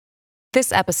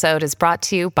This episode is brought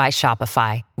to you by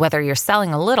Shopify. Whether you're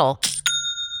selling a little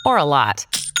or a lot,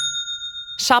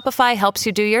 Shopify helps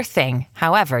you do your thing,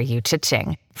 however you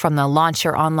cha-ching. From the launch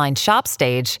your online shop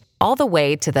stage, all the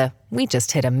way to the we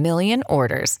just hit 1 million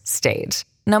orders stage.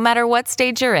 No matter what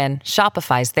stage you're in,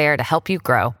 Shopify's there to help you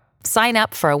grow. Sign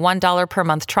up for a $1 per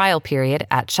month trial period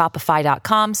at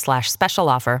shopify.com/special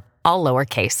offer, all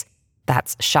lowercase.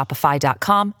 That's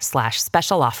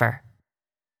shopify.com/special offer.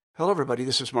 Hello, everybody.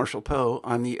 This is Marshall Poe.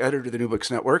 I'm the editor of the New Books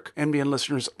Network. NBN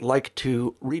listeners like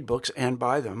to read books and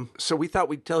buy them. So we thought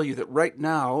we'd tell you that right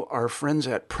now, our friends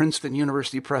at Princeton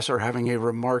University Press are having a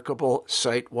remarkable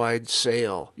site-wide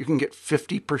sale. You can get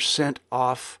 50%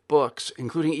 off books,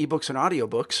 including ebooks and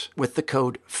audiobooks, with the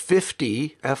code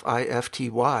 50,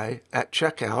 F-I-F-T-Y, at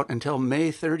checkout until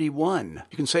May 31.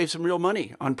 You can save some real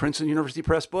money on Princeton University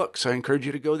Press books. I encourage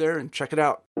you to go there and check it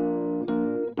out.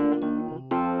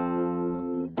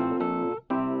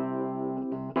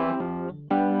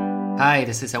 Hi,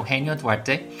 this is Eugenio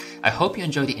Duarte. I hope you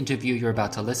enjoy the interview you're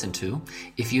about to listen to.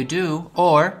 If you do,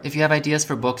 or if you have ideas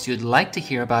for books you'd like to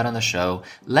hear about on the show,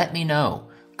 let me know.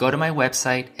 Go to my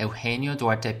website,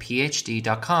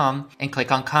 eugenioduartephd.com, and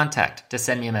click on Contact to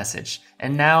send me a message.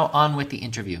 And now on with the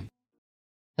interview.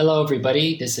 Hello,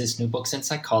 everybody. This is New Books in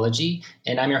Psychology,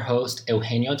 and I'm your host,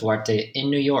 Eugenio Duarte,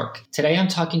 in New York. Today I'm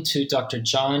talking to Dr.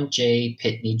 John J.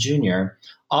 Pitney Jr.,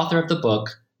 author of the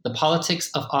book, The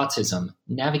Politics of Autism,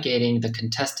 Navigating the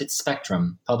Contested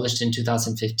Spectrum, published in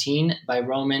 2015 by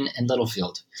Rowman and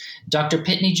Littlefield. Dr.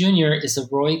 Pitney Jr. is a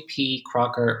Roy P.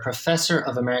 Crocker Professor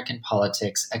of American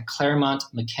Politics at Claremont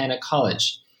McKenna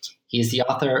College. He is the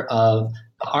author of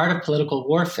The Art of Political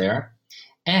Warfare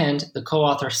and the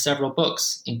co-author of several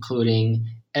books, including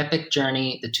Epic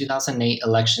Journey, the 2008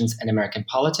 Elections and American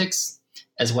Politics,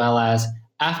 as well as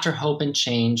After Hope and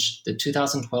Change, the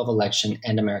 2012 Election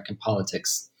and American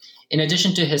Politics. In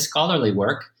addition to his scholarly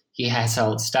work, he has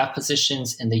held staff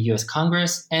positions in the U.S.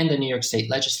 Congress and the New York State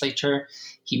Legislature.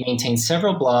 He maintains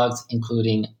several blogs,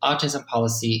 including Autism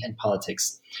Policy and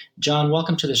Politics. John,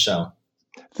 welcome to the show.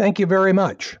 Thank you very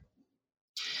much.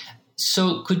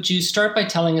 So could you start by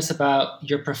telling us about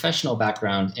your professional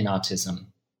background in autism?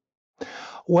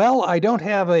 Well, I don't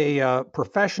have a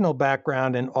professional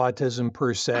background in autism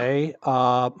per se.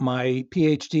 My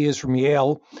PhD is from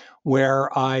Yale, where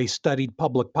I studied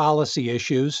public policy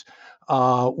issues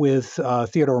with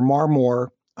Theodore Marmor,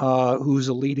 who's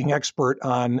a leading expert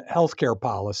on healthcare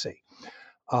policy.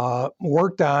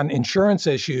 Worked on insurance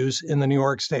issues in the New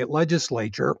York State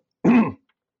Legislature,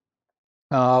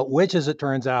 which, as it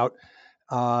turns out,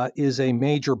 is a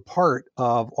major part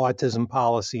of autism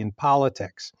policy and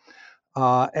politics.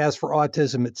 As for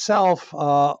autism itself,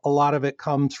 a lot of it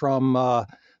comes from the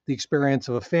experience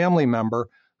of a family member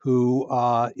who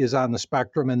is on the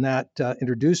spectrum, and that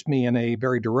introduced me in a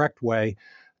very direct way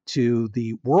to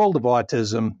the world of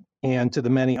autism and to the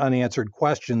many unanswered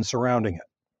questions surrounding it.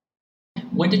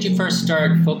 When did you first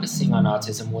start focusing on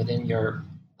autism within your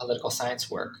political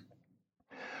science work?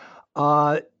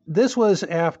 This was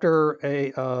after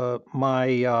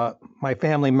my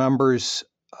family member's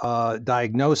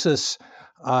diagnosis.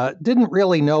 Didn't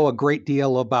really know a great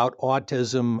deal about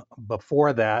autism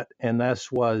before that, and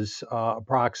this was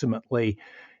approximately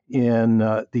in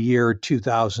the year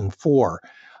 2004.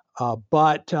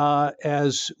 But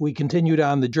as we continued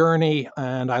on the journey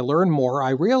and I learned more, I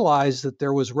realized that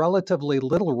there was relatively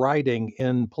little writing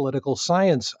in political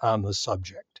science on the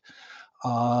subject.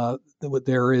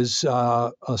 There is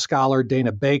a scholar,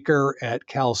 Dana Baker, at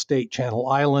Cal State Channel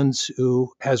Islands,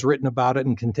 who has written about it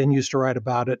and continues to write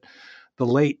about it. The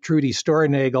late Trudy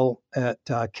Stornagel at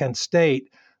Kent State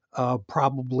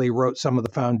probably wrote some of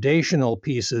the foundational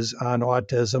pieces on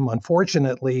autism.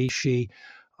 Unfortunately, she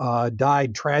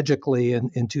died tragically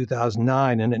in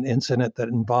 2009 in an incident that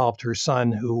involved her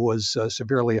son, who was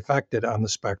severely affected on the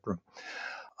spectrum.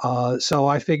 So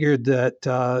I figured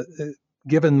that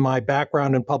given my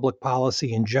background in public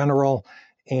policy in general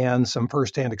and some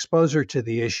firsthand exposure to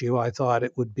the issue, I thought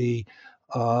it would be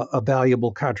a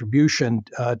valuable contribution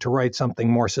to write something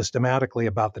more systematically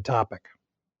about the topic.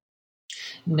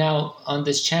 Now, on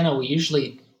this channel, we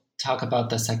usually talk about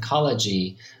the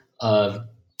psychology of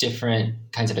different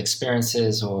kinds of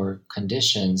experiences or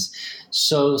conditions.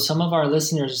 So some of our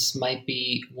listeners might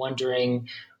be wondering,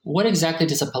 what exactly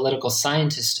does a political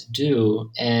scientist do,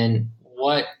 and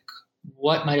what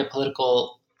might a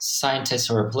political scientist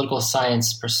or a political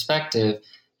science perspective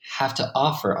have to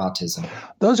offer autism?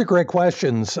 Those are great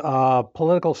questions.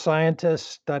 Political scientists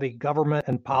study government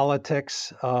and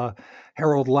politics.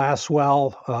 Harold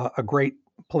Lasswell, a great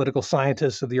political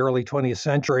scientist of the early 20th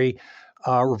century,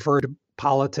 referred to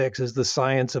politics is the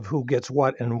science of who gets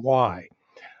what and why.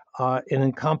 It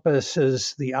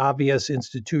encompasses the obvious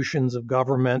institutions of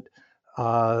government,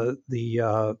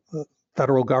 the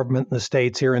federal government in the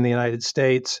states here in the United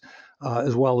States,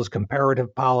 as well as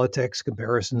comparative politics,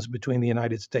 comparisons between the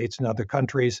United States and other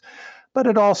countries. But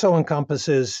it also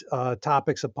encompasses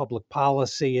topics of public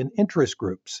policy and interest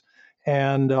groups.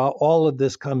 And all of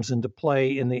this comes into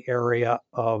play in the area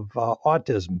of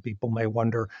autism. People may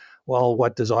wonder, well,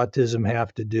 what does autism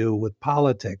have to do with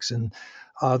politics? And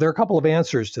there are a couple of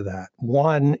answers to that.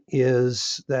 One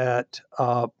is that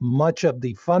much of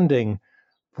the funding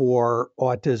for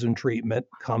autism treatment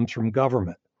comes from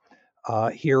government.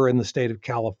 Here in the state of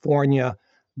California,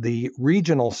 the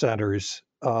regional centers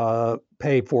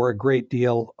pay for a great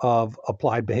deal of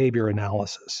applied behavior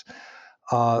analysis.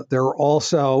 There are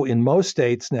also, in most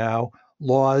states now,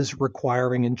 laws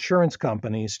requiring insurance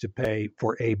companies to pay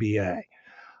for ABA.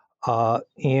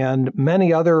 And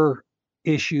many other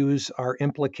issues are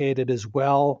implicated as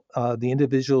well. The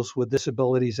Individuals with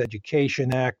Disabilities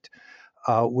Education Act,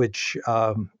 which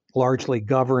largely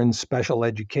governs special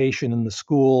education in the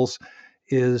schools,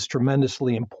 is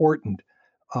tremendously important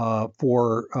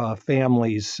for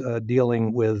families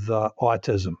dealing with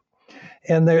autism.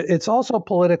 And it's also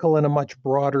political in a much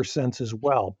broader sense as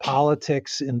well.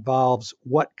 Politics involves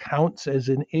what counts as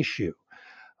an issue.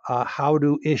 How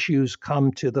do issues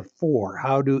come to the fore?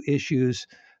 How do issues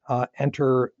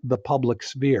enter the public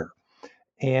sphere?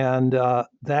 And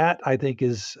that, I think,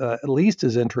 is at least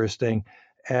as interesting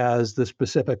as the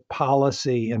specific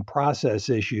policy and process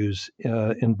issues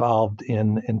involved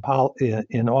in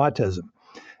autism.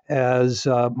 As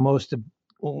most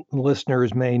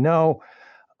listeners may know,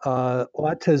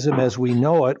 autism as we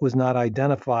know it was not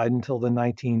identified until the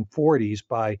 1940s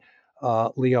by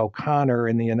Leo Kanner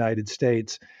in the United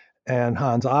States and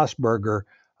Hans Asperger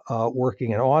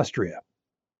working in Austria.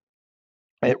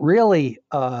 It really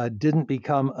didn't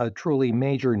become a truly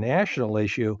major national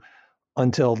issue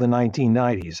until the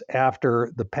 1990s,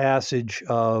 after the passage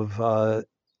of a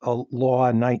law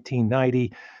in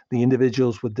 1990, the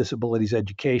Individuals with Disabilities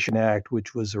Education Act,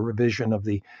 which was a revision of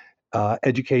the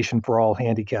Education for All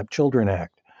Handicapped Children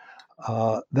Act.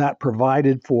 That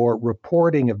provided for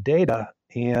reporting of data,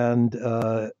 and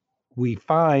we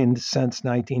find since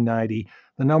 1990,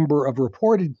 the number of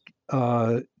reported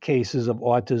cases of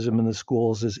autism in the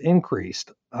schools has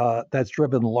increased. That's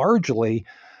driven largely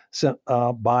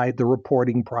by the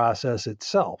reporting process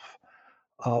itself.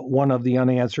 One of the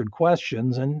unanswered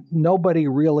questions, and nobody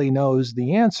really knows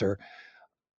the answer,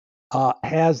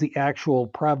 has the actual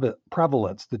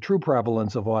prevalence, the true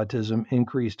prevalence of autism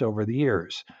increased over the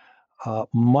years?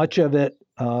 Much of the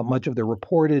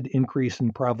reported increase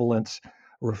in prevalence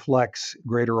reflects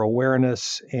greater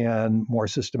awareness and more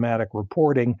systematic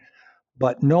reporting,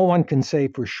 but no one can say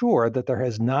for sure that there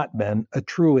has not been a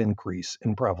true increase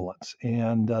in prevalence,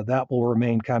 and that will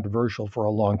remain controversial for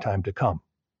a long time to come.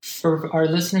 For our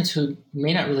listeners who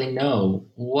may not really know,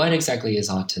 what exactly is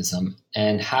autism,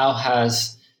 and how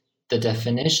has the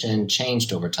definition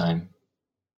changed over time?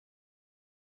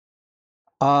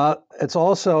 It's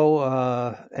also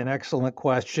an excellent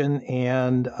question,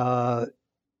 and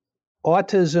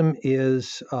autism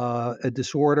is a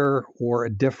disorder or a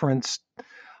difference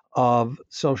of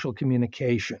social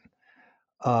communication.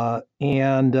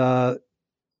 And the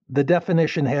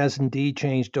definition has indeed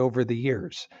changed over the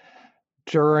years.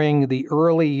 During the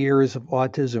early years of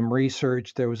autism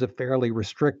research, there was a fairly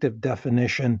restrictive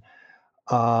definition,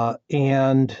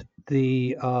 and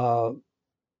the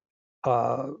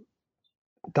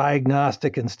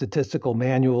Diagnostic and Statistical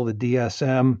Manual, the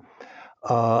DSM,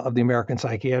 of the American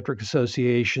Psychiatric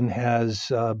Association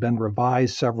has been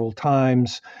revised several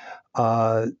times,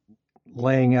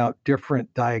 laying out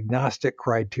different diagnostic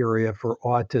criteria for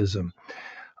autism,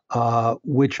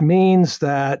 which means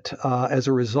that as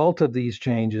a result of these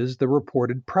changes, the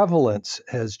reported prevalence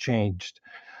has changed.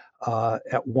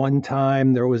 At one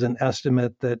time, there was an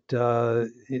estimate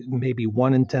that maybe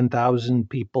 1 in 10,000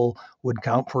 people would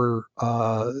count for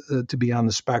to be on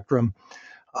the spectrum.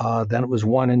 Then it was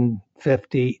 1 in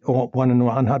 50, 1 in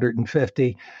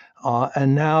 150.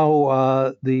 And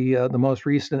now the most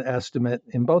recent estimate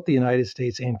in both the United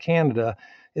States and Canada,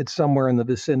 it's somewhere in the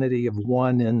vicinity of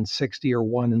 1 in 60 or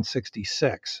 1 in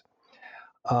 66.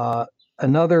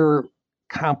 Another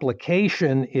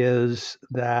complication is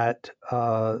that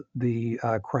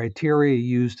the criteria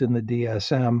used in the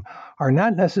DSM are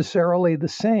not necessarily the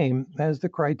same as the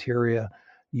criteria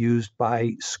used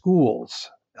by schools.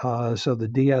 So the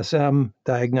DSM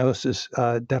diagnosis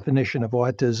definition of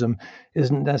autism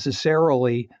isn't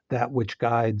necessarily that which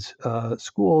guides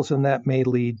schools, and that may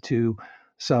lead to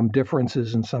some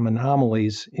differences and some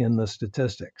anomalies in the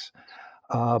statistics.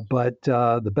 But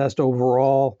the best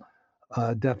overall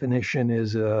definition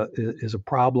is a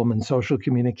problem in social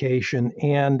communication,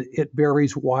 and it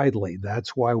varies widely.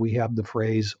 That's why we have the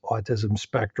phrase autism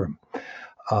spectrum.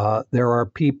 There are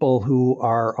people who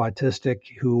are autistic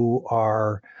who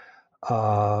are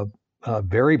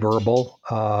very verbal,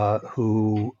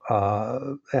 who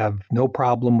have no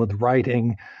problem with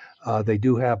writing. They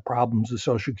do have problems with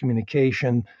social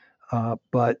communication,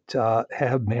 but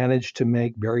have managed to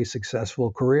make very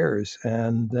successful careers.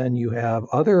 And then you have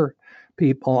other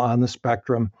people on the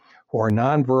spectrum who are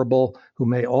nonverbal, who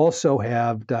may also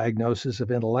have diagnosis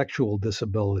of intellectual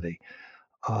disability.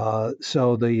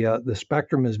 So the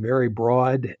spectrum is very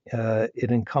broad.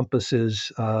 It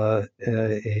encompasses a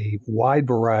wide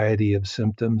variety of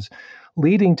symptoms,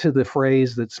 leading to the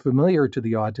phrase that's familiar to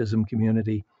the autism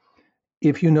community: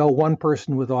 if you know one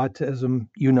person with autism,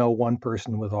 you know one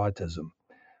person with autism.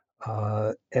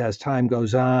 As time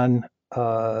goes on,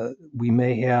 we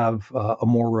may have a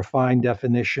more refined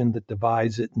definition that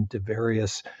divides it into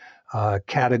various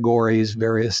categories,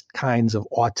 various kinds of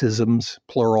autisms,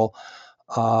 plural.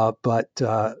 But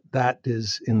that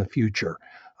is in the future.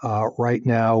 Right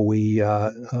now,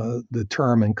 the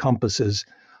term encompasses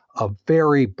a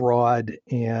very broad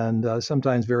and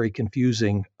sometimes very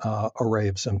confusing array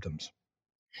of symptoms.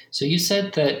 So you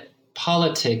said that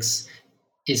politics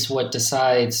is what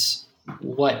decides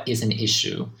what is an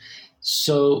issue.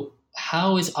 So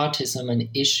how is autism an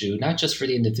issue, not just for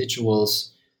the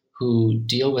individuals who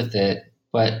deal with it,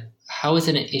 but how is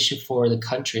it an issue for the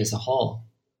country as a whole?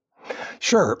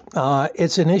 Sure.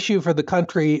 It's an issue for the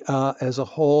country as a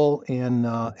whole in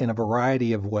a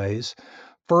variety of ways.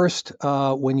 First,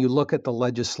 when you look at the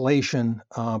legislation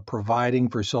providing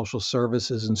for social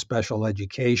services and special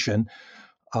education,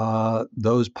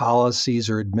 those policies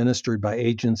are administered by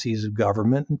agencies of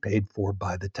government and paid for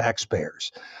by the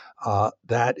taxpayers.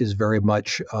 That is very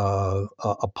much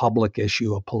a public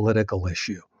issue, a political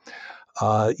issue.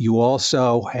 You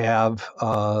also have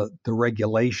the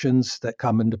regulations that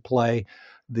come into play,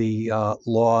 the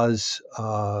laws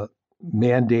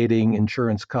mandating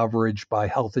insurance coverage by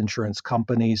health insurance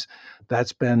companies.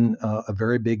 That's been a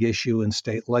very big issue in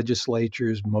state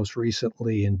legislatures, most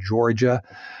recently in Georgia.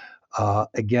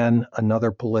 Again,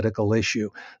 another political issue.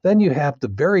 Then you have the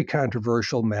very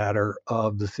controversial matter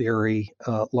of the theory,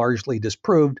 largely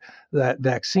disproved, that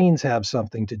vaccines have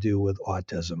something to do with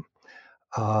autism.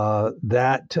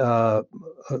 That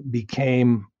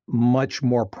became much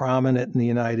more prominent in the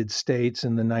United States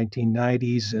in the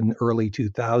 1990s and early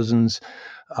 2000s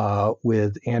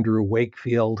with Andrew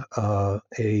Wakefield,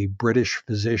 a British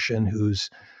physician whose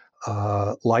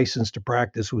license to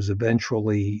practice was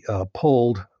eventually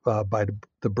pulled by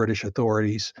the British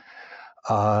authorities.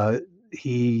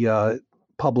 He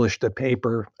published a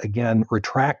paper, again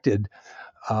retracted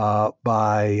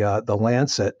by The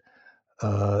Lancet,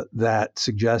 that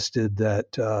suggested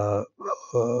that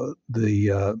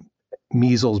the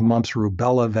measles, mumps,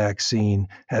 rubella vaccine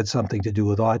had something to do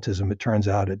with autism. It turns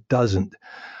out it doesn't.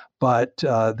 But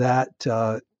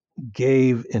that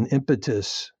gave an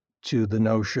impetus to the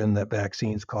notion that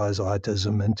vaccines cause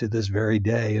autism. And to this very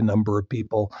day, a number of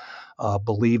people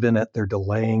believe in it. They're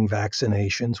delaying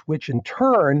vaccinations, which in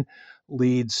turn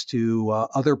leads to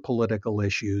other political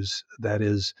issues. That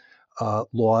is,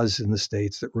 laws in the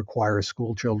states that require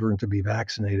school children to be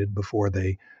vaccinated before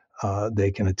they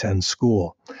can attend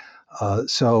school.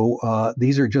 So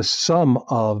these are just some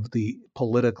of the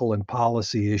political and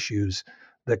policy issues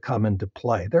that come into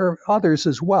play. There are others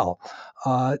as well.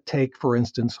 Take, for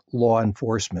instance, law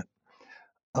enforcement.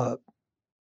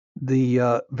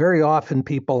 Very often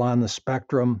people on the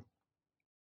spectrum,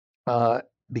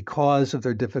 because of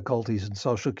their difficulties in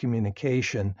social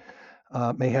communication,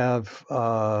 may have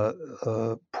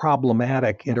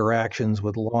problematic interactions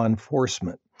with law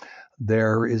enforcement.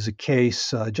 There is a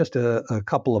case just a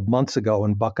couple of months ago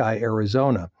in Buckeye,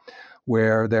 Arizona,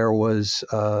 where there was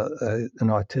an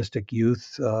autistic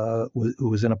youth who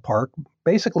was in a park,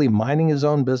 basically minding his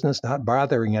own business, not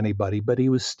bothering anybody, but he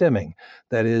was stimming,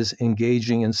 that is,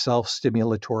 engaging in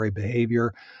self-stimulatory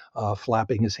behavior,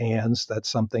 flapping his hands. That's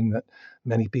something that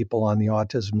many people on the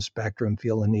autism spectrum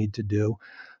feel a need to do.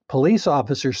 Police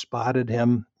officers spotted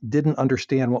him, didn't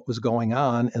understand what was going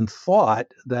on, and thought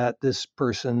that this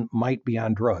person might be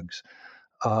on drugs.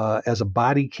 As a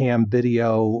body cam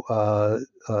video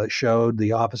showed,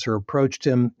 the officer approached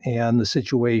him and the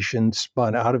situation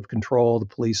spun out of control. The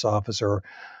police officer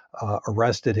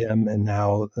arrested him, and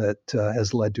now that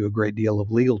has led to a great deal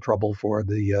of legal trouble for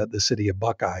the city of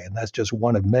Buckeye. And that's just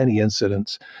one of many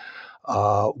incidents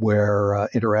where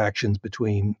interactions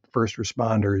between first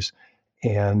responders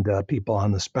and people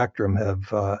on the spectrum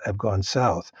have gone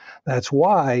south. That's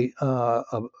why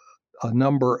a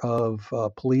number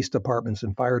of police departments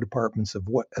and fire departments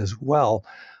as well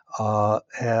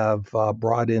have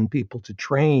brought in people to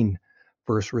train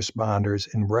first responders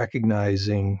in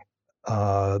recognizing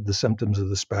the symptoms of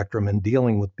the spectrum and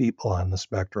dealing with people on the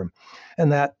spectrum.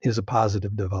 And that is a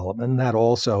positive development. And that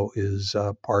also is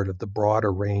part of the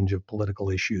broader range of political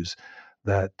issues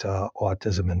that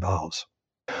autism involves.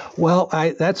 Well,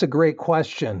 that's a great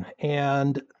question.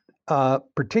 And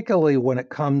particularly when it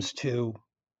comes to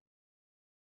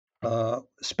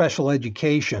special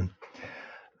education,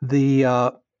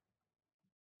 the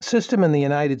system in the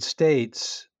United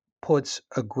States puts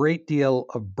a great deal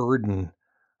of burden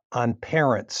on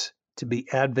parents to be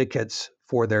advocates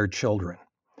for their children.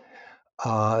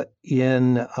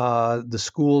 In the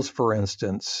schools, for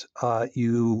instance,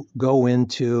 you go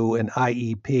into an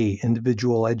IEP,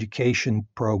 individual education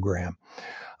program,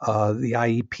 the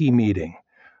IEP meeting.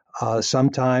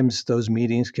 Sometimes those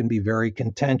meetings can be very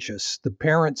contentious. The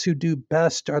parents who do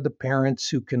best are the parents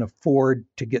who can afford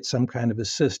to get some kind of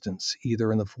assistance,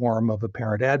 either in the form of a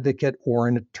parent advocate or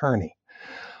an attorney.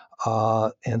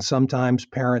 And sometimes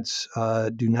parents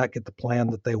do not get the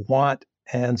plan that they want,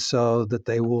 and so that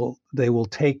they will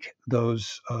take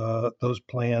those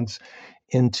plans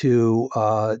into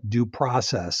due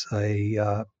process,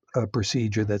 a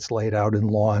procedure that's laid out in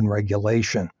law and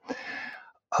regulation.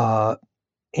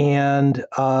 And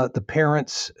the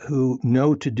parents who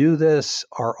know to do this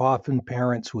are often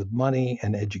parents with money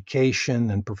and education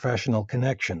and professional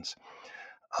connections.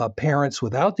 Parents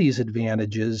without these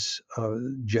advantages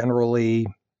generally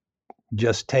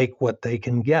just take what they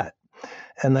can get.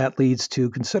 And that leads to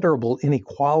considerable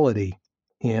inequality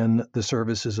in the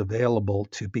services available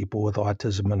to people with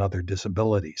autism and other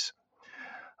disabilities.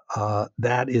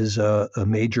 That is a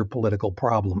major political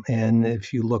problem. And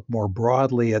if you look more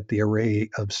broadly at the array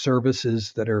of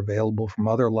services that are available from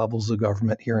other levels of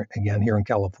government, here in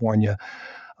California,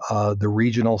 the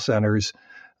regional centers,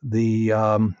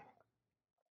 the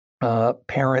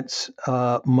parents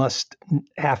must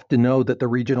have to know that the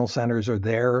regional centers are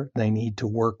there. They need to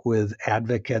work with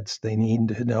advocates. They need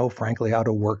to know, frankly, how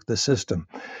to work the system.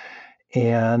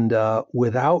 And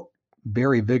without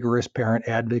very vigorous parent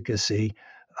advocacy,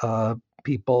 young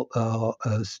people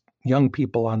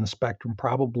on the spectrum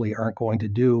probably aren't going to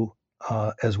do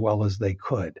as well as they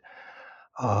could.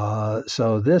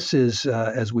 So this is,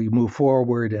 as we move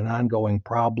forward, an ongoing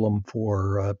problem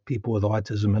for people with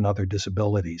autism and other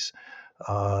disabilities.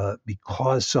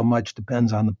 Because so much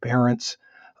depends on the parents,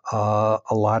 a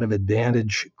lot of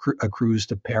advantage accrues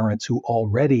to parents who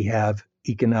already have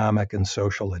economic and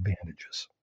social advantages.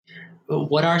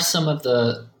 What are some of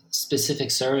the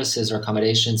specific services or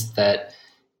accommodations that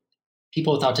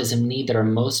people with autism need that are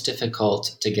most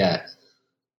difficult to get?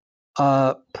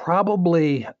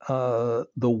 Probably the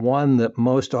one that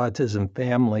most autism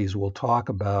families will talk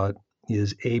about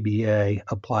is ABA,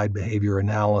 Applied Behavior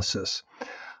Analysis,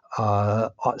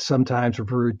 sometimes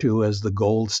referred to as the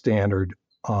gold standard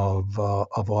of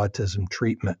autism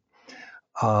treatment.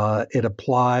 It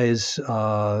applies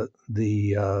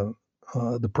the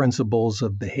principles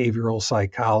of behavioral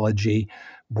psychology,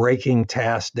 breaking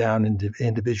tasks down into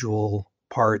individual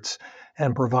parts,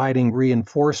 and providing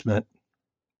reinforcement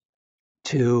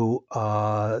to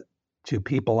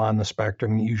people on the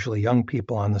spectrum, usually young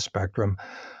people on the spectrum,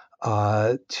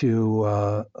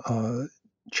 to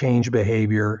change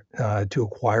behavior, to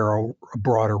acquire a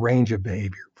broader range of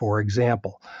behavior. For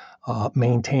example,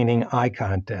 maintaining eye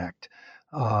contact.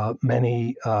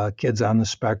 Many kids on the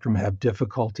spectrum have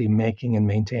difficulty making and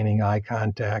maintaining eye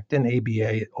contact, and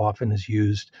ABA often is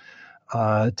used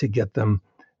to get them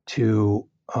to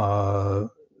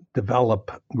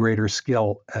develop greater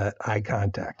skill at eye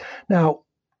contact. Now,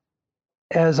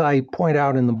 as I point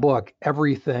out in the book,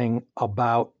 everything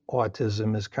about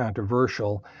autism is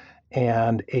controversial,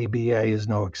 and ABA is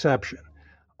no exception.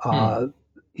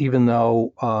 Even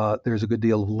though there's a good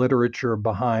deal of literature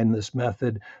behind this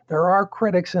method, there are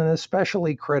critics, and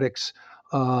especially critics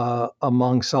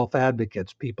among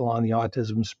self-advocates, people on the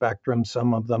autism spectrum.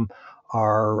 Some of them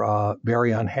are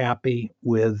very unhappy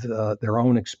with their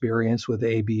own experience with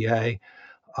ABA,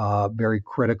 very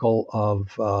critical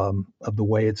of the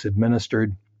way it's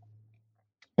administered.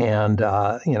 And,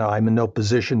 I'm in no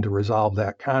position to resolve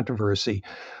that controversy.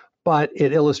 But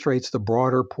it illustrates the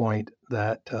broader point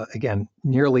that, again,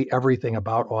 nearly everything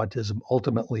about autism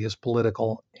ultimately is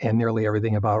political, and nearly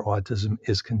everything about autism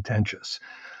is contentious.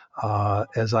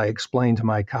 As I explained to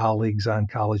my colleagues on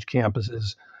college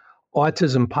campuses,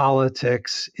 autism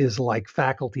politics is like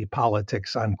faculty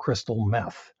politics on crystal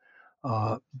meth,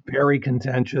 very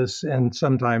contentious and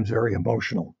sometimes very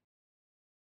emotional.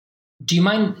 Do you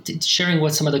mind sharing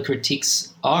what some of the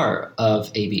critiques are of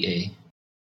ABA?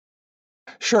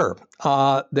 Sure.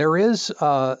 There is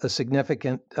a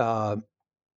significant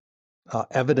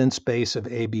evidence base of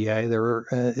ABA. There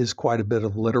is quite a bit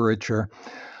of literature.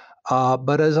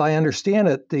 But as I understand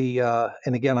it,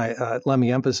 and again, let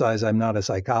me emphasize, I'm not a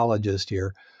psychologist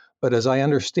here, but as I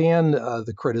understand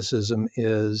the criticism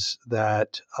is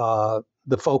that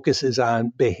the focus is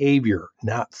on behavior,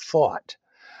 not thought.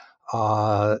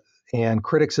 And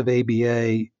critics of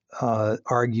ABA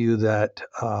argue that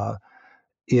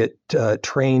it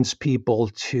trains people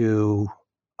to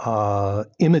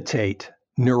imitate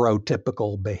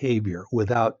neurotypical behavior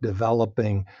without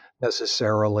developing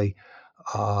necessarily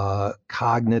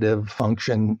cognitive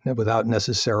function, without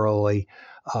necessarily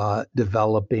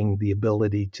developing the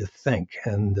ability to think.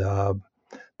 And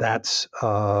that's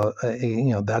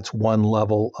that's one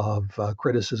level of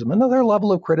criticism. Another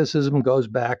level of criticism goes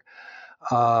back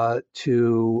to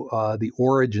the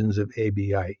origins of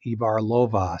ABA. Ivar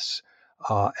Lovaas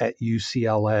at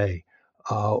UCLA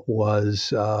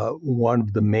was one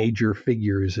of the major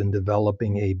figures in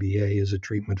developing ABA as a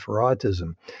treatment for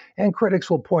autism. And critics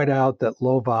will point out that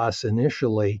Lovaas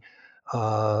initially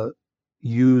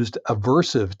used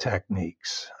aversive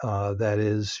techniques, that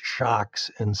is, shocks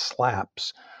and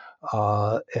slaps,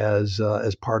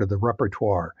 as part of the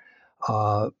repertoire.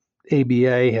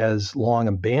 ABA has long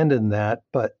abandoned that,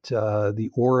 but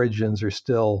the origins are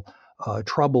still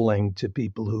troubling to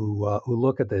people who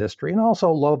look at the history. And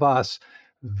also, Lovaas,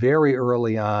 very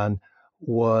early on,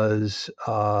 was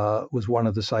one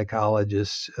of the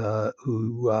psychologists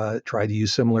who tried to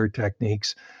use similar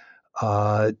techniques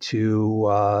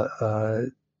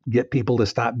to get people to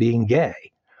stop being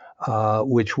gay,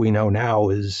 which we know now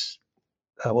is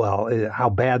how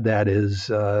bad that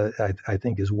is. I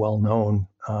think is well known.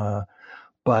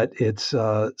 But it's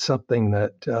something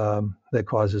that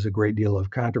causes a great deal of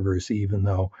controversy, even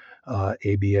though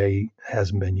ABA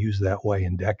hasn't been used that way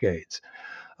in decades.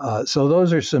 So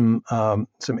those are some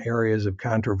areas of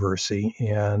controversy,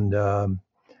 and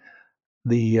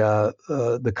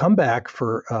the comeback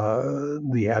for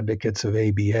the advocates of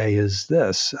ABA is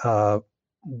this: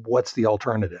 what's the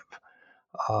alternative?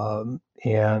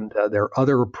 And there are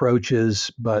other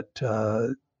approaches, but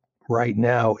right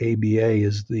now, ABA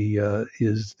is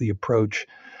the approach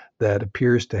that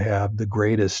appears to have the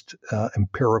greatest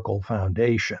empirical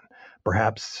foundation.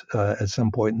 Perhaps at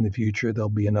some point in the future, there'll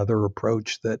be another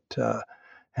approach that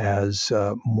has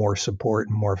more support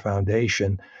and more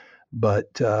foundation.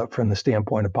 But from the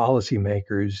standpoint of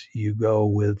policymakers, you go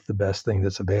with the best thing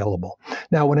that's available.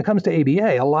 Now, when it comes to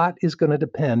ABA, a lot is going to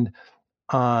depend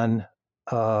on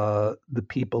the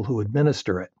people who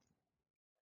administer it.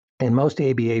 In most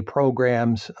ABA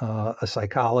programs, a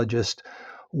psychologist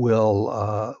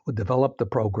will develop the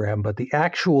program, but the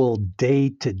actual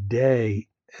day-to-day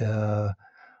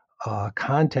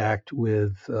contact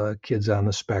with kids on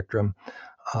the spectrum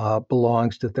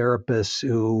belongs to therapists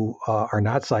who are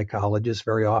not psychologists.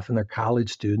 Very often they're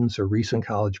college students or recent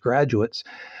college graduates,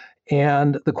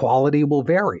 and the quality will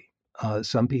vary.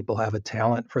 Some people have a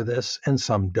talent for this and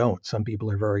some don't. Some people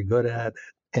are very good at it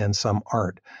and some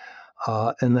aren't.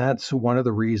 And that's one of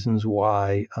the reasons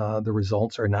why the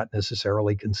results are not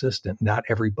necessarily consistent. Not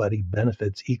everybody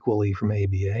benefits equally from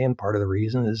ABA, and part of the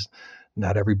reason is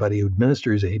not everybody who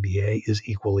administers ABA is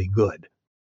equally good.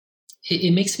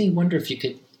 It makes me wonder if you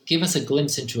could give us a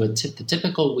glimpse into the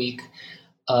typical week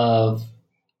of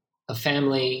a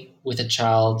family with a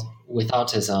child with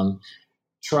autism,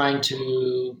 trying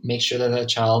to make sure that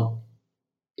child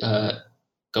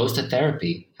goes to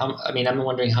therapy. I'm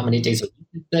wondering how many days a week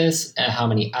is this, and how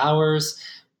many hours?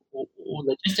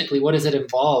 Logistically, what does it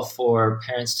involve for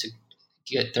parents to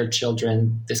get their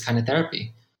children this kind of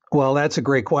therapy? Well, that's a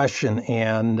great question.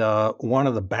 And one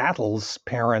of the battles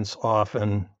parents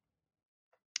often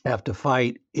have to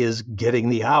fight is getting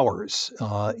the hours,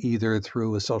 either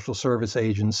through a social service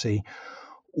agency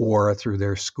or through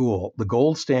their school. The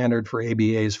gold standard for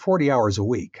ABA is 40 hours a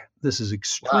week. This is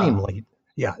extremely,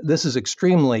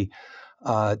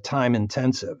 time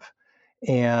intensive.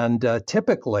 And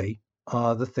typically,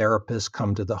 the therapists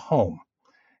come to the home,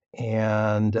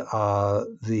 and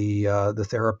the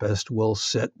therapist will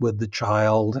sit with the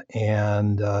child,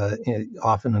 and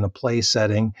often in a play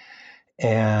setting,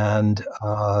 and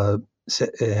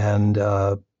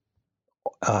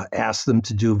ask them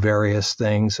to do various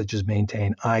things, such as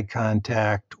maintain eye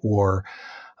contact or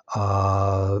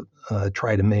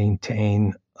try to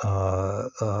maintain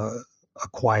a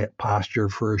quiet posture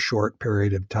for a short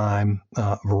period of time,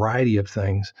 a variety of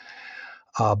things.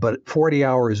 But 40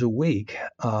 hours a week,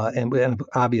 and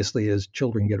obviously as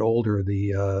children get older,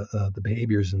 the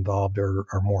behaviors involved are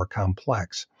more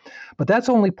complex. But that's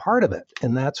only part of it,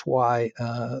 and that's why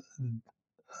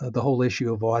the whole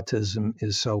issue of autism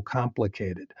is so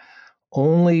complicated.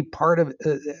 Only part of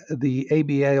the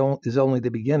ABA is only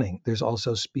the beginning. There's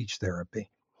also speech therapy.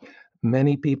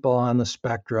 Many people on the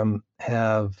spectrum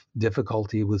have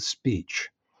difficulty with speech.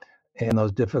 And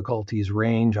those difficulties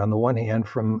range, on the one hand,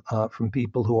 from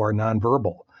people who are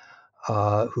nonverbal,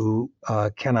 who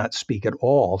cannot speak at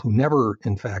all, who never,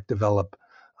 in fact, develop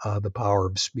the power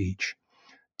of speech,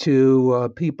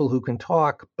 to people who can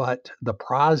talk, but the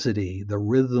prosody, the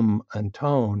rhythm and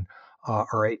tone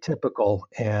are atypical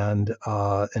and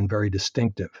very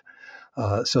distinctive.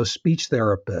 So speech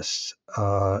therapists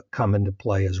come into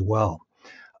play as well.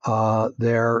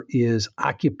 There is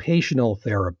occupational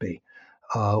therapy,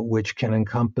 which can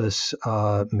encompass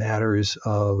matters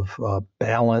of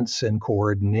balance and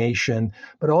coordination,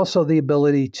 but also the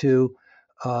ability to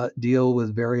deal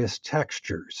with various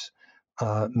textures.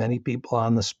 Many people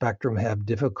on the spectrum have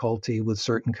difficulty with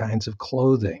certain kinds of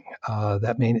clothing.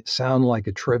 That may sound like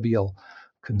a trivial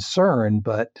concern,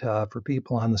 but for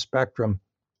people on the spectrum,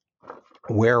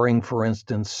 wearing, for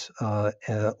instance,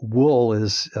 wool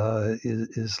is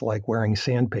like wearing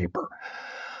sandpaper.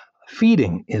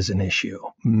 Feeding is an issue.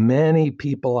 Many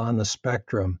people on the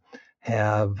spectrum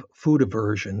have food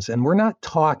aversions, and we're not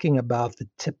talking about the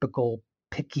typical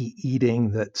picky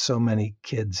eating that so many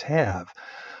kids have.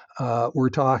 We're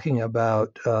talking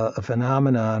about a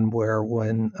phenomenon where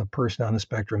when a person on the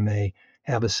spectrum may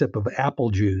have a sip of apple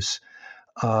juice,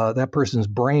 that person's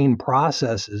brain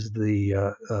processes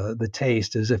the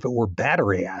taste as if it were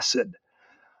battery acid.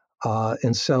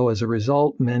 And so as a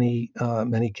result, many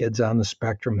kids on the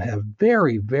spectrum have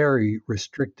very, very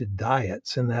restricted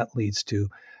diets, and that leads to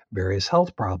various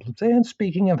health problems. And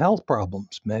speaking of health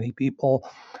problems, many people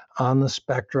on the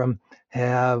spectrum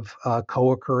have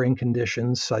co-occurring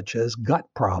conditions such as gut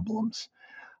problems.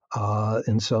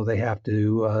 And so they have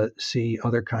to see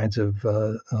other kinds of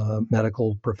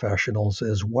medical professionals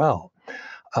as well.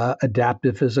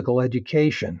 Adaptive physical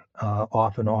education,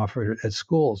 often offered at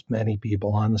schools. Many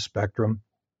people on the spectrum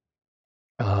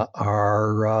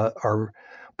are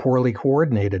poorly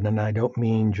coordinated, and I don't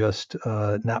mean just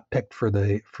not picked for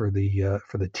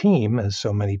the team, as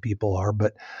so many people are,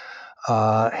 but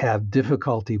have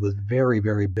difficulty with very,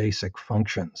 very basic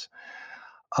functions.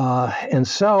 And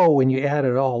so when you add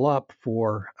it all up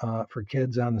for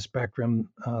kids on the spectrum,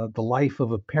 the life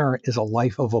of a parent is a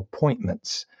life of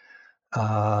appointments.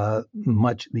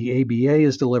 Much the ABA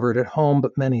is delivered at home,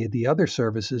 but many of the other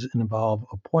services involve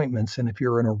appointments. And if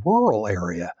you're in a rural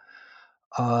area,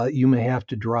 you may have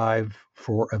to drive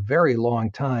for a very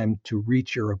long time to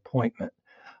reach your appointment.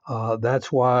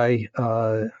 That's why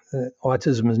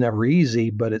autism is never easy,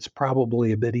 but it's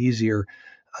probably a bit easier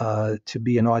to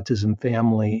be an autism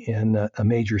family in a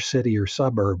major city or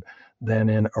suburb than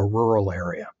in a rural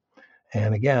area.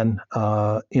 And again,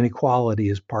 inequality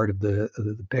is part of the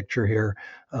picture here.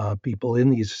 People in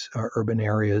these urban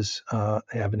areas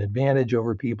have an advantage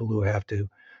over people who have to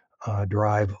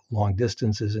drive long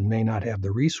distances and may not have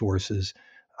the resources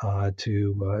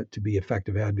to be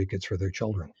effective advocates for their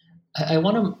children. I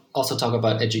want to also talk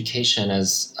about education,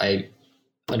 as I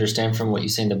understand from what you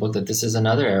say in the book that this is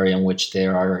another area in which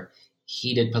there are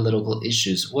heated political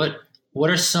issues. What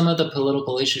are some of the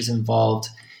political issues involved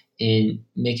in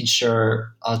making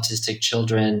sure autistic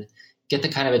children get the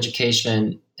kind of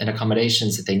education and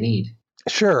accommodations that they need?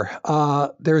 Sure.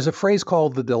 There's a phrase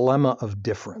called the dilemma of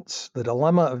difference. The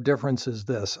dilemma of difference is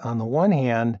this. On the one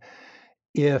hand,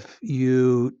 if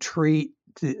you treat,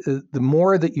 the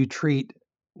more that you treat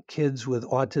kids with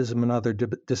autism and other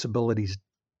disabilities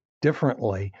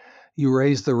differently, you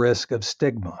raise the risk of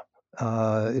stigma.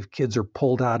 If kids are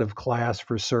pulled out of class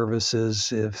for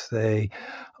services, if they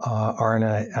are in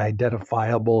an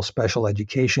identifiable special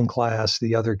education class,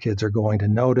 the other kids are going to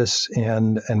notice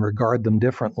and regard them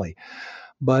differently.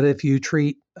 But if you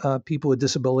treat people with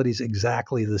disabilities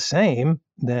exactly the same,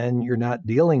 then you're not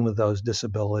dealing with those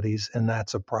disabilities, and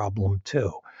that's a problem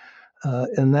too.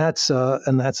 And that's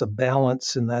a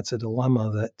balance, and that's a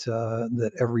dilemma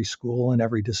that every school and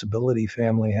every disability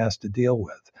family has to deal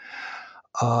with.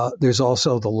 There's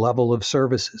also the level of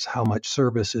services. How much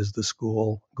service is the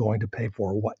school going to pay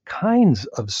for? What kinds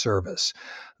of service?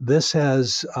 This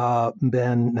has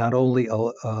been not only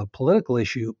a political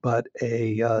issue, but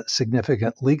a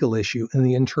significant legal issue in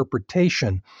the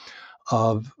interpretation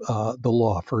of the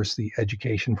law. First, the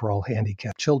Education for All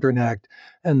Handicapped Children Act,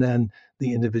 and then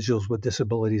the Individuals with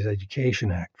Disabilities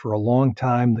Education Act. For a long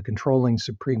time, the controlling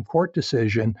Supreme Court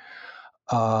decision,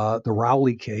 the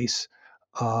Rowley case,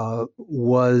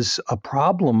 was a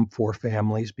problem for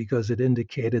families because it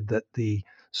indicated that the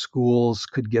schools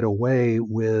could get away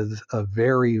with a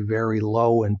very, very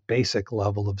low and basic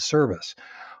level of service.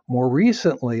 More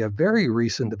recently, a very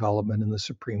recent development in the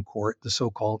Supreme Court, the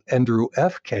so-called Andrew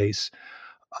F. case,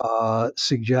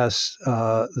 suggests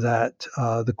that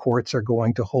the courts are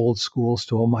going to hold schools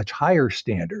to a much higher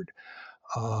standard,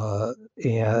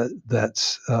 and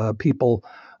that's people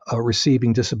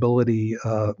receiving disability,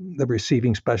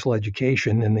 receiving special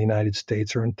education in the United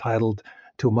States are entitled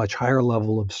to a much higher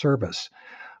level of service.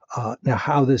 Now,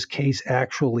 how this case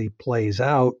actually plays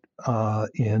out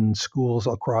in schools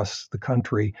across the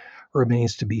country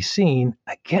remains to be seen,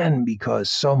 again, because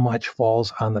so much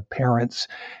falls on the parents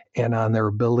and on their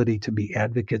ability to be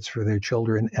advocates for their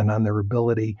children and on their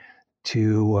ability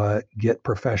to get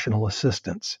professional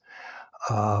assistance.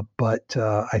 But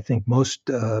I think most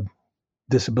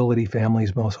disability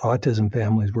families, most autism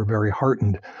families were very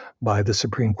heartened by the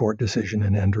Supreme Court decision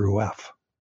in Andrew F.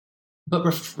 But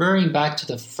referring back to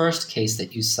the first case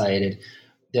that you cited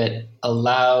that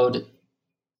allowed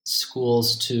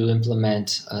schools to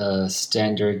implement a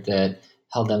standard that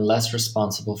held them less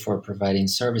responsible for providing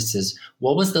services,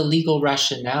 what was the legal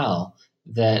rationale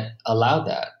that allowed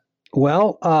that?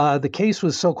 Well, the case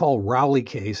was so-called Rowley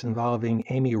case involving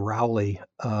Amy Rowley,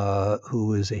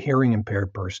 who is a hearing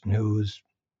impaired person who is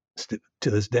to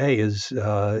this day is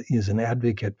an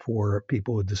advocate for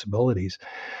people with disabilities.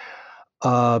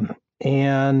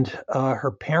 And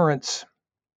her parents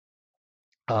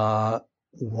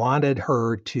wanted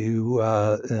her to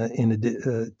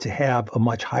have a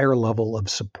much higher level of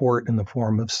support in the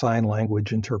form of sign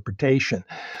language interpretation.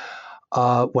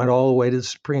 Went all the way to the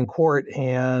Supreme Court,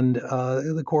 and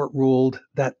the court ruled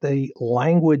that the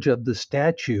language of the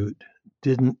statute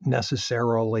didn't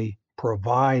necessarily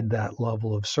provide that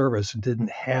level of service. It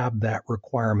didn't have that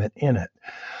requirement in it.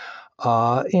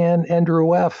 And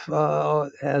Andrew F.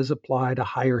 Has applied a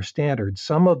higher standard.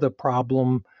 Some of the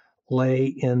problem lay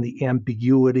in the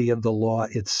ambiguity of the law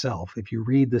itself. If you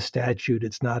read the statute,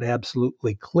 it's not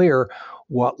absolutely clear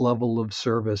what level of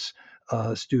service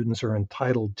students are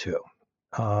entitled to.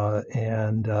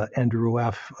 And Andrew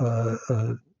F.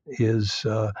 Is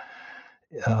a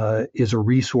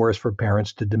resource for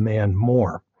parents to demand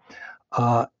more.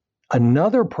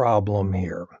 Another problem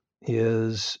here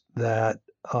is that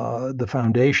the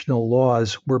foundational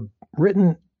laws were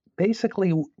written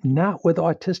basically not with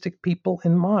autistic people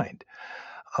in mind.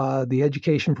 The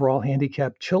Education for All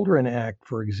Handicapped Children Act,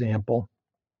 for example,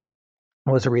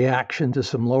 was a reaction to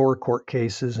some lower court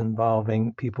cases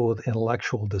involving people with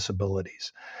intellectual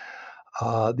disabilities.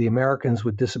 The Americans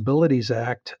with Disabilities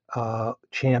Act,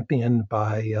 championed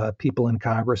by people in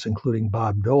Congress, including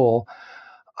Bob Dole,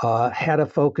 had a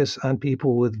focus on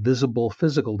people with visible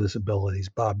physical disabilities.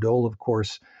 Bob Dole, of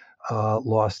course,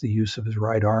 lost the use of his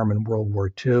right arm in World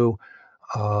War II.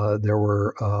 There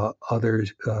were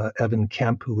others. Evan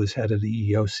Kemp, who was head of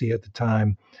the EEOC at the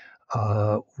time,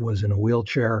 was in a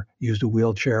wheelchair, used a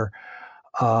wheelchair.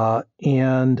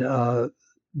 And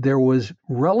there was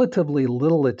relatively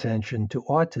little attention to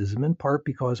autism, in part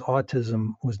because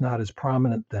autism was not as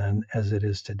prominent then as it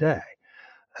is today.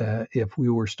 If we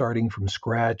were starting from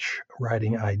scratch,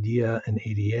 writing IDEA and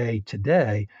ADA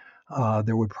today,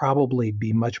 there would probably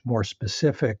be much more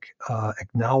specific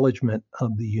acknowledgement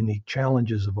of the unique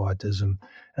challenges of autism,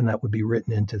 and that would be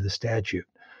written into the statute.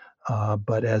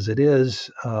 But as it is,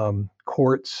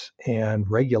 courts and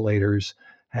regulators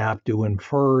have to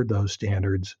infer those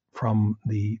standards from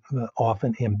the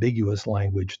often ambiguous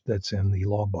language that's in the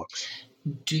law books.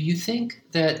 Do you think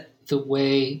that the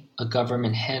way a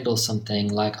government handles something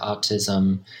like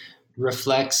autism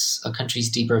reflects a country's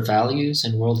deeper values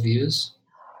and worldviews?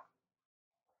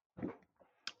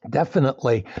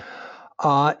 Definitely.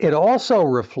 It also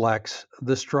reflects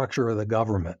the structure of the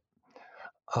government.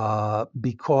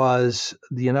 Because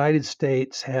the United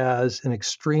States has an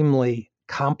extremely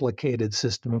complicated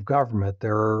system of government.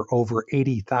 There are over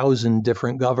 80,000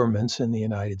 different governments in the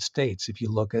United States. If you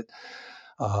look at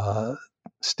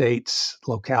states,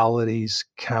 localities,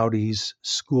 counties,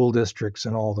 school districts,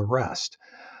 and all the rest.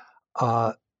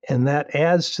 And that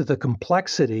adds to the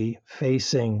complexity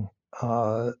facing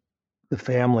the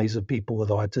families of people with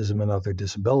autism and other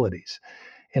disabilities.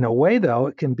 In a way, though,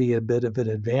 it can be a bit of an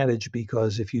advantage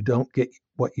because if you don't get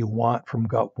what you want from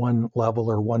one level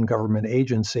or one government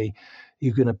agency,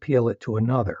 you can appeal it to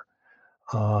another.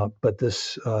 But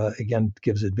this again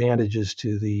gives advantages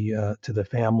to the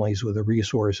families with the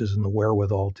resources and the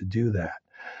wherewithal to do that.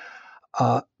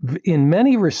 In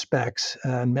many respects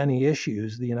and many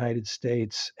issues, the United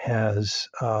States has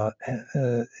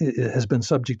been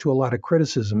subject to a lot of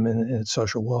criticism in its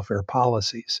social welfare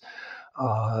policies.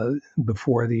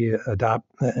 Before the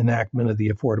enactment of the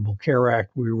Affordable Care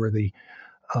Act, we were the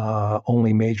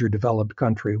only major developed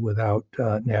country without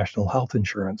national health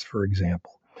insurance, for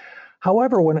example.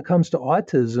 However, when it comes to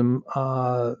autism,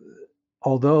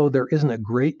 although there isn't a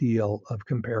great deal of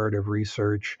comparative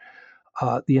research,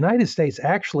 the United States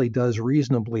actually does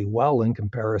reasonably well in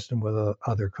comparison with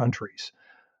other countries.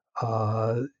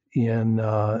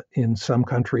 In some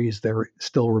countries, there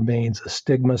still remains a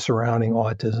stigma surrounding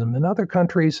autism. In other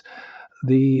countries,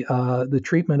 the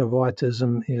treatment of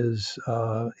autism is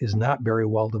not very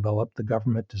well developed. The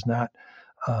government does not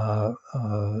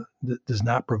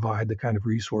provide the kind of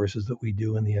resources that we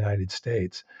do in the United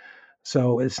States.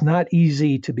 So it's not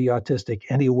easy to be autistic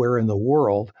anywhere in the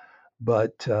world.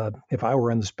 But if I were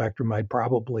in the spectrum, I'd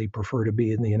probably prefer to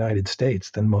be in the United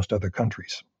States than most other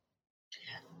countries.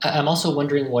 I'm also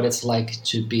wondering what it's like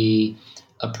to be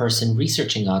a person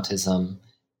researching autism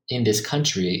in this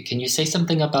country. Can you say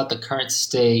something about the current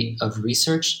state of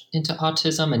research into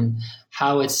autism and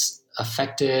how it's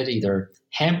affected, either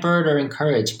hampered or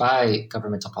encouraged by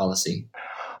governmental policy?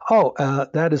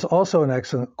 That is also an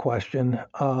excellent question.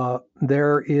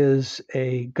 There is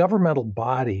a governmental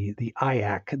body, the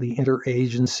IAC, the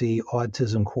Interagency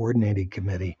Autism Coordinating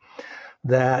Committee,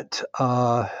 that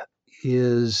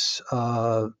is,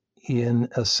 in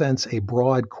a sense, a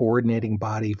broad coordinating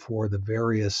body for the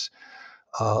various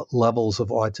levels of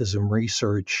autism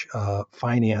research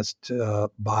financed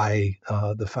by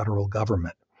the federal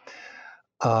government.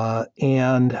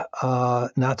 And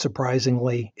not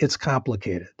surprisingly, it's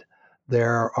complicated.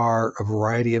 There are a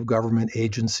variety of government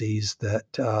agencies that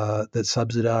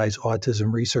subsidize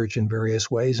autism research in various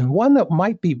ways. And one that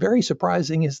might be very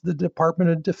surprising is the Department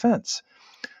of Defense.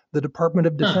 The Department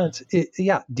of Defense,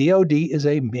 DOD is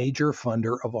a major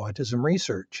funder of autism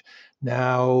research.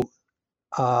 Now,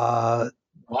 why?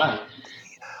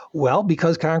 Well,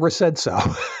 because Congress said so.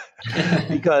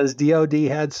 Because DOD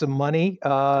had some money,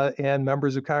 and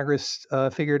members of Congress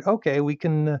figured, okay, we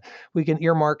can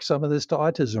earmark some of this to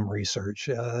autism research.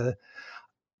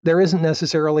 There isn't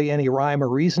necessarily any rhyme or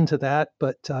reason to that,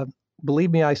 but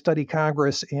believe me, I study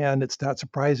Congress, and it's not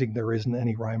surprising there isn't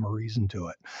any rhyme or reason to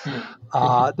it.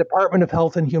 Department of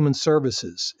Health and Human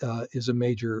Services is a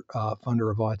major funder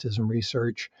of autism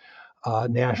research.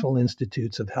 National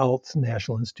Institutes of Health,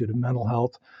 National Institute of Mental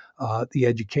Health, the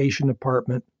Education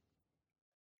Department.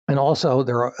 And also,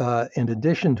 there are, in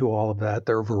addition to all of that,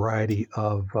 there are a variety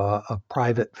of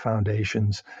private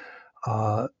foundations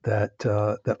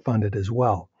that fund it as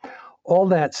well. All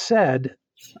that said,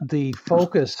 the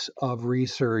focus of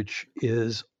research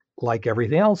is, like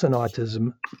everything else in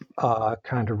autism,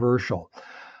 controversial.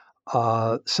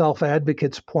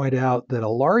 Self-advocates point out that a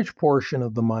large portion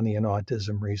of the money in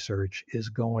autism research is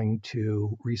going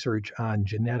to research on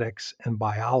genetics and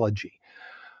biology.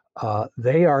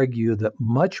 They argue that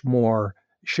much more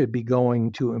should be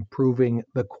going to improving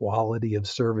the quality of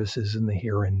services in the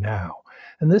here and now.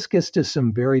 And this gets to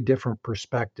some very different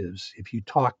perspectives. If you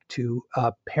talk to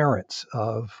parents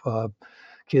of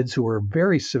kids who are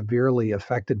very severely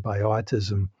affected by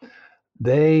autism,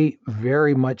 they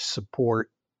very much support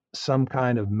some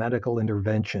kind of medical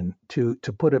intervention. To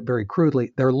put it very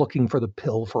crudely, they're looking for the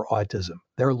pill for autism.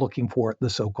 They're looking for the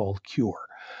so-called cure.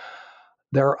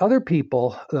 There are other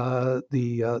people,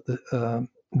 many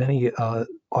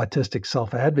autistic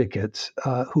self-advocates,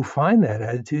 who find that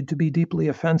attitude to be deeply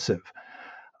offensive.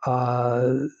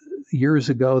 Years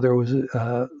ago, there was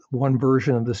one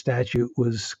version of the statute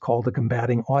was called the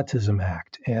Combating Autism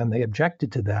Act, and they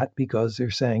objected to that because they're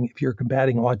saying, if you're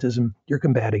combating autism, you're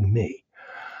combating me.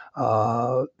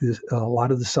 A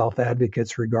lot of the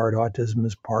self-advocates regard autism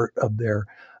as part of their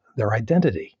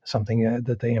identity, something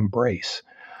that they embrace.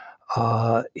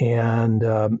 So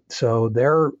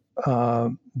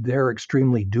they're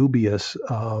extremely dubious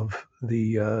of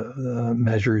the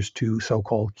measures to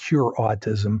so-called cure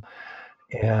autism,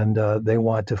 and they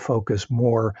want to focus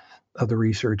more of the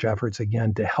research efforts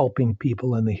again to helping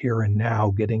people in the here and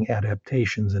now, getting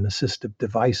adaptations and assistive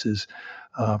devices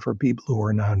for people who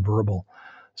are nonverbal.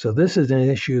 So this is an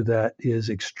issue that is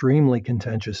extremely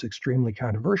contentious, extremely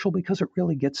controversial, because it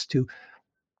really gets to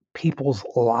people's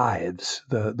lives,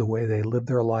 the way they live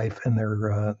their life and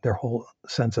their whole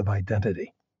sense of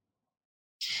identity.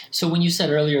 So when you said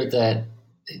earlier that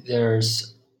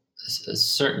there's a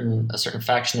certain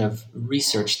faction of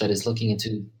research that is looking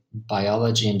into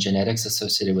biology and genetics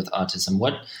associated with autism.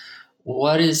 What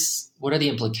are the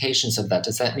implications of that?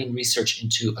 Does that mean research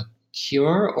into a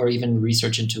cure or even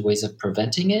research into ways of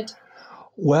preventing it?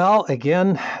 Well,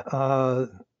 again,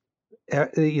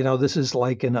 this is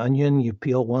like an onion. You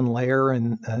peel one layer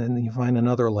and you find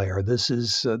another layer. This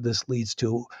leads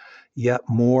to yet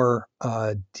more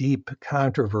deep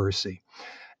controversy.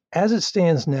 As it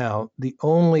stands now, the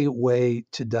only way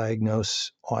to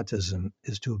diagnose autism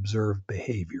is to observe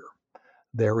behavior.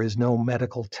 There is no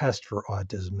medical test for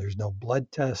autism. There's no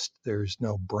blood test. There's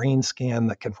no brain scan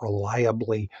that can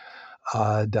reliably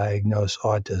diagnose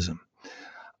autism.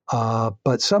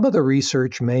 But some of the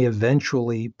research may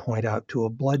eventually point out to a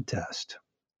blood test,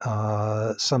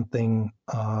 something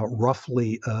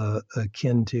roughly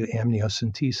akin to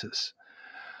amniocentesis.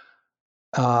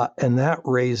 And that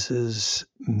raises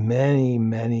many,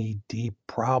 many deep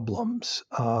problems.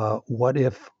 What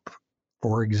if,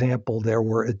 for example, there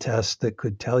were a test that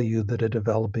could tell you that a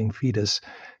developing fetus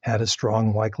had a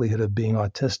strong likelihood of being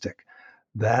autistic?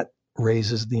 That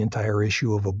raises the entire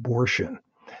issue of abortion.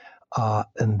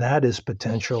 And that is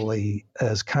potentially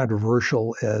as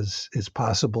controversial as is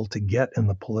possible to get in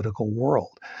the political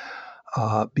world.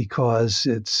 Because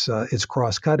it's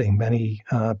cross-cutting. Many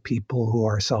people who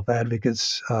are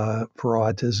self-advocates for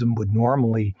autism would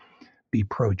normally be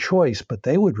pro-choice, but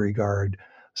they would regard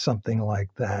something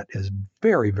like that as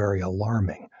very, very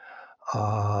alarming.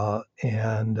 So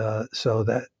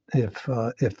that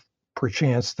if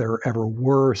perchance there ever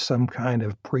were some kind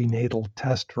of prenatal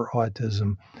test for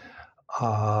autism,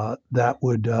 that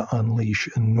would unleash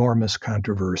enormous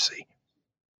controversy.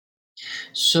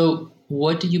 So,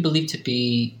 what do you believe to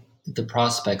be the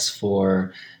prospects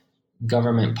for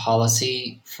government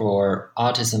policy for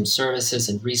autism services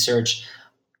and research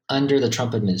under the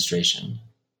Trump administration?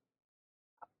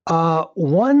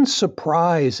 One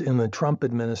surprise in the Trump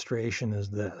administration is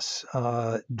this.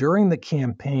 During the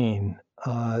campaign,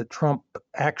 Trump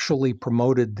actually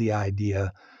promoted the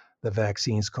idea that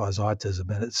vaccines cause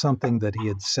autism, and it's something that he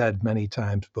had said many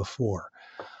times before.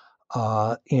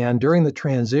 And during the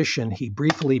transition, he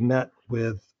briefly met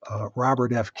with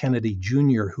Robert F. Kennedy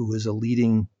Jr., who was a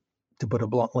leading, to put it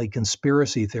bluntly,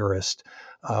 conspiracy theorist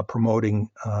promoting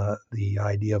the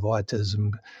idea of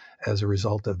autism as a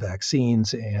result of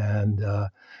vaccines. And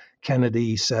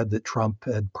Kennedy said that Trump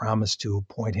had promised to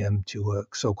appoint him to a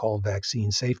so-called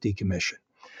Vaccine Safety Commission.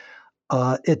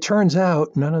 It turns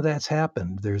out none of that's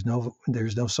happened. There's no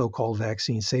so-called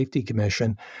Vaccine Safety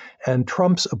Commission, and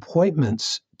Trump's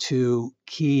appointments to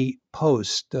key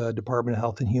posts, Department of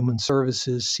Health and Human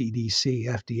Services, CDC,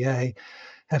 FDA,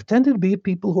 have tended to be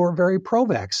people who are very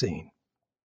pro-vaccine.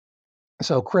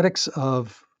 So critics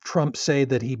of Trump say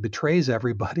that he betrays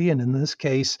everybody, and in this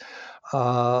case,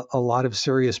 a lot of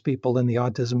serious people in the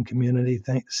autism community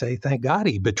say, thank God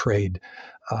he betrayed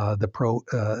the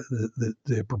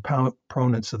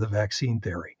proponents of the vaccine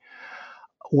theory.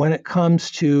 When it comes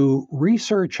to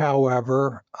research,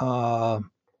 however,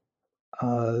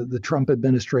 the Trump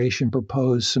administration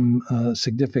proposed some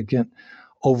significant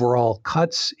overall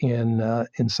cuts in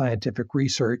scientific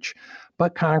research,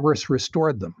 but Congress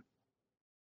restored them.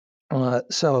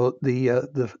 So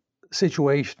the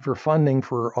situation for funding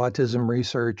for autism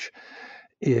research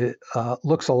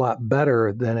looks a lot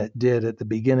better than it did at the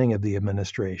beginning of the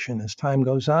administration. As time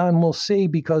goes on, we'll see,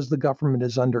 because the government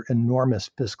is under enormous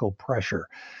fiscal pressure,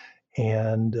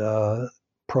 and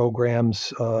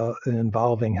programs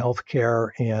involving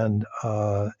healthcare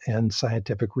and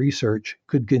scientific research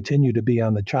could continue to be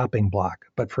on the chopping block.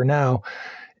 But for now,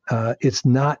 it's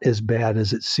not as bad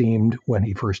as it seemed when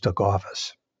he first took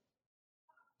office.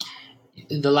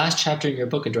 The last chapter in your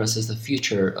book addresses the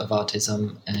future of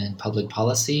autism and public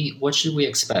policy. What should we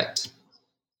expect?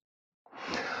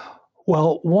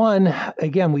 Well, one,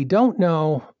 again, we don't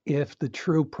know if the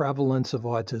true prevalence of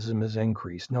autism has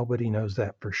increased. Nobody knows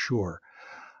that for sure.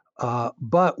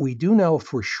 But we do know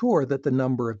for sure that the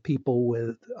number of people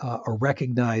with a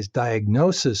recognized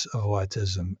diagnosis of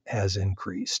autism has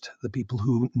increased, the people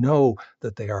who know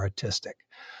that they are autistic.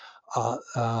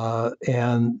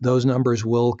 And those numbers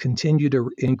will continue to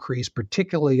increase,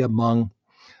 particularly among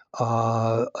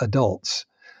adults.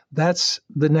 That's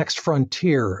the next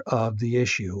frontier of the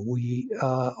issue. We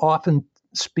often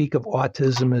speak of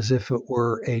autism as if it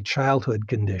were a childhood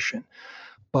condition.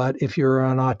 But if you're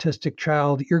an autistic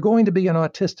child, you're going to be an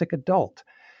autistic adult.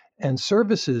 And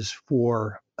services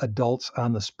for adults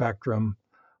on the spectrum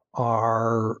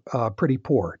are pretty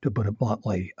poor, to put it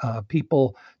bluntly.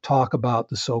 People talk about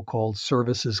the so-called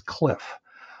services cliff.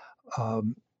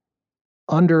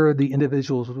 Under the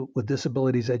Individuals with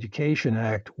Disabilities Education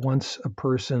Act, once a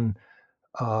person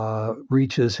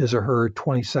reaches his or her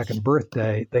 22nd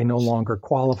birthday, they no longer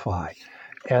qualify.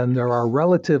 And there are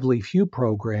relatively few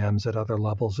programs at other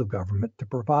levels of government to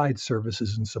provide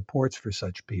services and supports for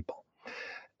such people.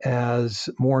 As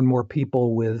more and more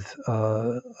people with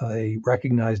a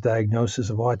recognized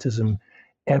diagnosis of autism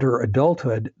enter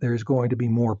adulthood, there's going to be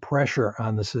more pressure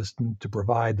on the system to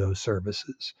provide those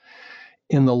services.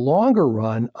 In the longer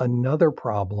run, another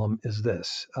problem is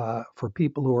this. For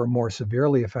people who are more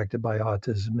severely affected by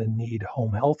autism and need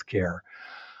home health care,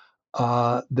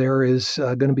 there is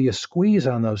going to be a squeeze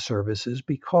on those services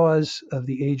because of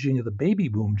the aging of the baby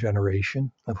boom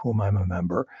generation, of whom I'm a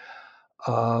member.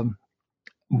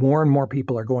 More and more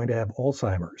people are going to have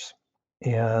Alzheimer's.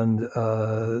 And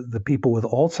the people with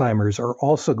Alzheimer's are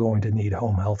also going to need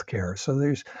home health care. So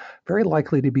there's very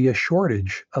likely to be a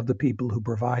shortage of the people who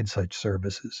provide such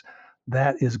services.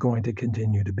 That is going to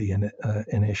continue to be an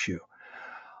issue.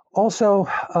 Also,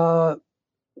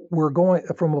 we're going,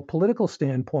 from a political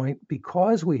standpoint,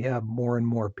 because we have more and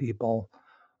more people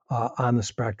on the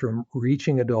spectrum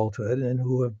reaching adulthood and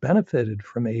who have benefited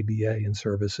from ABA and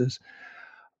services,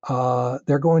 there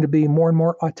are going to be more and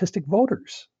more autistic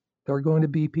voters. There are going to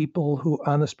be people who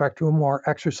on the spectrum are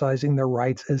exercising their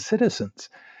rights as citizens.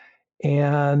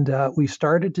 And we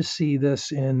started to see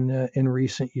this in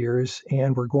recent years,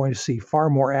 and we're going to see far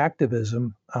more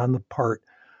activism on the part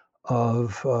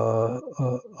of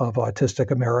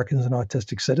autistic Americans and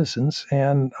autistic citizens.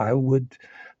 And I would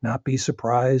not be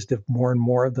surprised if more and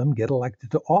more of them get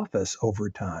elected to office over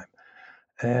time.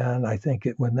 And I think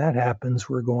when that happens,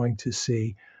 we're going to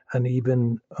see an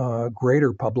even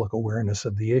greater public awareness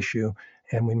of the issue,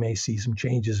 and we may see some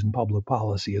changes in public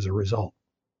policy as a result.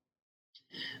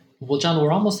 Well, John,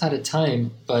 we're almost out of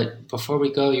time, but before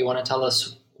we go, you want to tell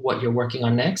us what you're working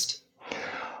on next?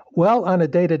 Well, on a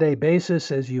day-to-day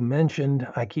basis, as you mentioned,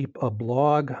 I keep a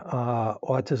blog,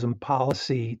 Autism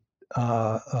Policy,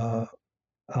 Autism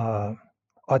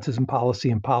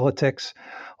Policy and Politics,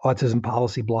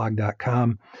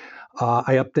 autismpolicyblog.com.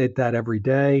 I update that every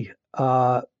day.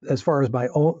 As far as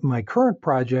my current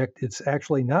project, it's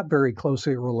actually not very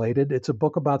closely related. It's a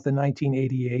book about the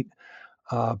 1988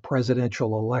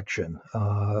 presidential election,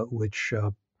 which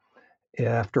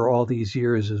after all these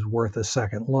years is worth a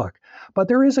second look. But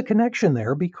there is a connection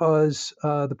there because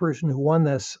the person who won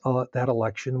that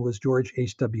election was George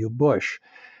H.W. Bush.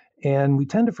 And we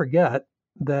tend to forget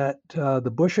that the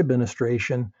Bush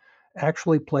administration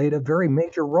actually played a very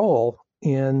major role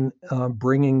in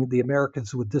bringing the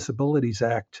Americans with Disabilities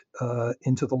Act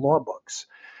into the law books.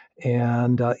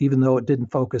 And even though it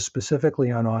didn't focus specifically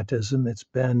on autism, it's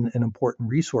been an important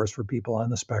resource for people on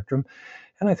the spectrum.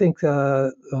 And I think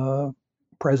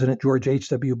President George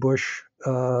H.W. Bush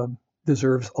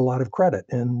deserves a lot of credit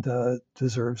and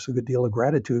deserves a good deal of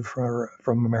gratitude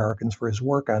from Americans for his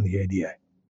work on the ADA.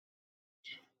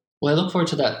 Well, I look forward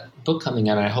to that book coming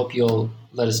out. I hope you'll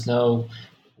let us know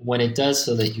when it does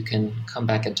so that you can come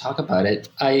back and talk about it.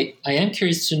 I am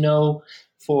curious to know,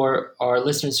 for our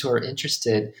listeners who are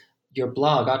interested, your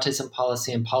blog, Autism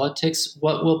Policy and Politics,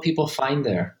 what will people find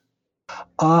there?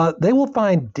 They will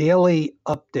find daily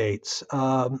updates.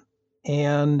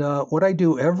 And what I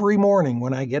do every morning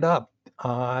when I get up,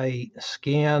 I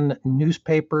scan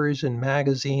newspapers and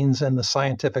magazines and the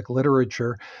scientific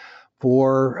literature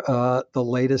for the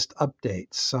latest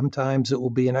updates. Sometimes it will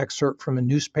be an excerpt from a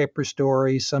newspaper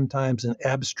story, sometimes an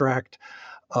abstract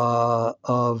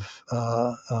of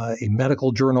a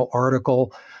medical journal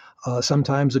article,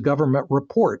 sometimes a government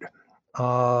report.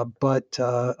 But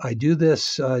I do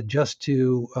this just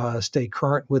to stay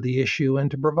current with the issue and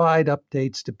to provide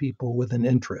updates to people with an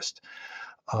interest.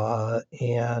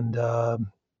 And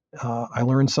I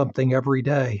learn something every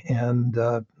day. And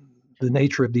the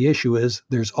nature of the issue is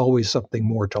there's always something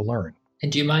more to learn.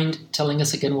 And do you mind telling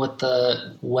us again what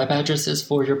the web address is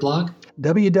for your blog?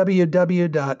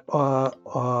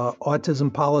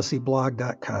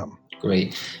 www.autismpolicyblog.com.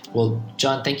 Great. Well,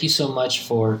 John, thank you so much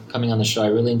for coming on the show. I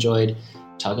really enjoyed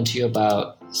talking to you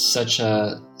about such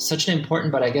an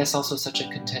important, but I guess also such a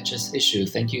contentious issue.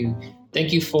 Thank you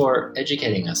for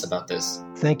educating us about this.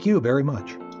 Thank you very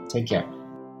much. Take care.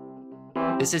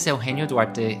 This is Eugenio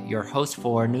Duarte, your host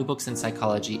for New Books in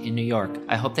Psychology in New York.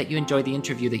 I hope that you enjoyed the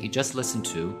interview that you just listened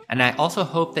to, and I also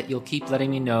hope that you'll keep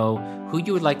letting me know who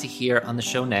you would like to hear on the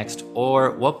show next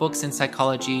or what books in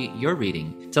psychology you're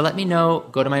reading. To let me know,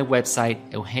 go to my website,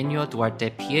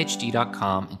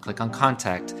 eugenioduartephd.com, and click on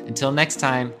Contact. Until next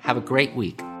time, have a great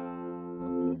week.